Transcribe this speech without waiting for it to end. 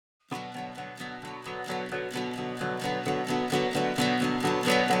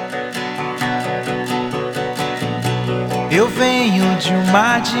Eu venho de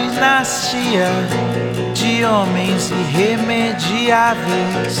uma dinastia de homens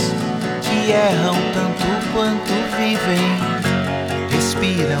irremediáveis que erram tanto quanto vivem,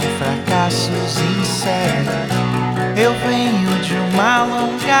 respiram fracassos em série. Eu venho de uma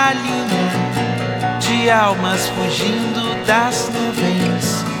longa linha de almas fugindo das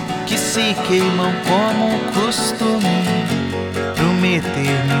nuvens que se queimam como um costume pra uma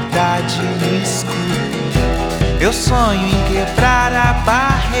eternidade no escuro. Eu sonho em quebrar a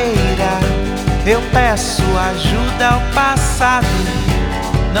barreira, eu peço ajuda ao passado.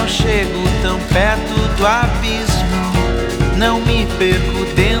 Não chego tão perto do abismo, não me perco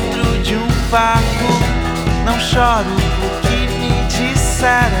dentro de um vácuo. Não choro porque me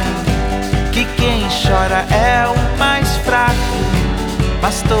disseram que quem chora é o mais fraco.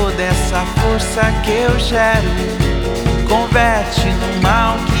 Mas toda essa força que eu gero converte no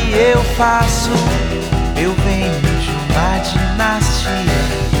mal que eu faço. Eu venho de uma dinastia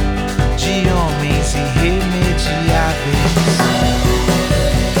de homens irremediáveis.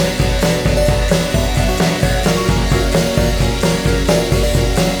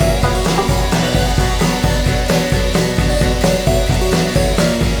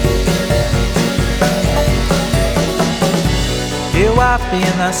 Eu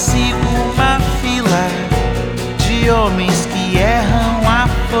apenas sigo uma fila de homens que erram à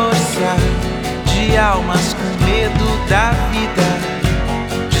força, de almas com medo da vida,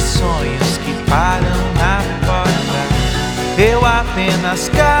 de sonhos que param na porta. Eu apenas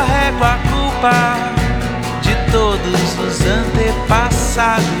carrego a culpa de todos os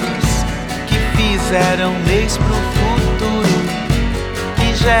antepassados que fizeram leis pro futuro,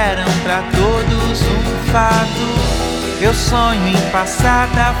 que geram pra todos um fardo. Eu sonho em passar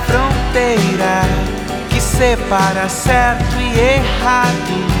da fronteira que separa certo e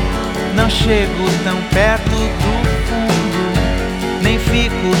errado. Não chego tão perto do fundo, nem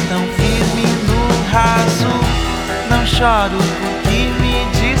fico tão firme no raso. Não choro porque me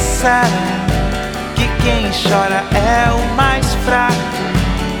disseram que quem chora é o mais fraco.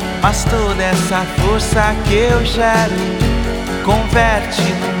 Mas toda essa força que eu gero converte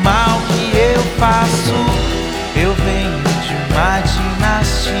no mal que eu faço. Eu venho de uma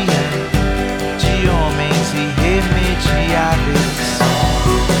dinastia de homens irremediáveis.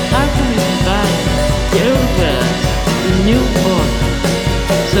 Álbum is by the universe, the new born.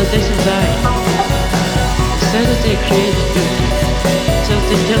 So they survive. So that they create beauty. So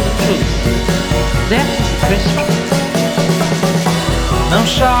they tell the truth. That is the question. Não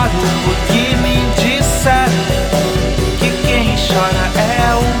choro porque me disseram que quem chora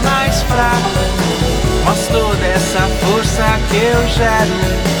é o mais fraco. Mas toda essa força que eu gero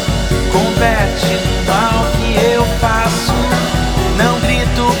converte no mal que eu faço. Não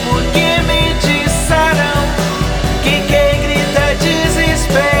grito porque me disseram que quem grita é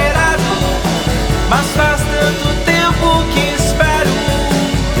desesperado. Mas faz tanto tempo que espero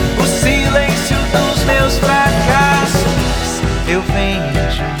o silêncio dos meus fracassos. Eu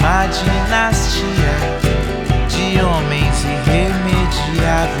venho de uma dinastia de homens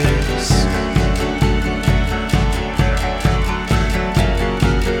irremediáveis.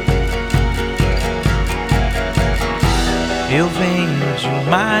 Eu venho de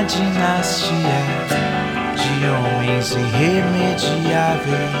uma dinastia de homens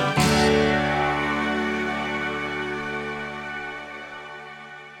irremediáveis.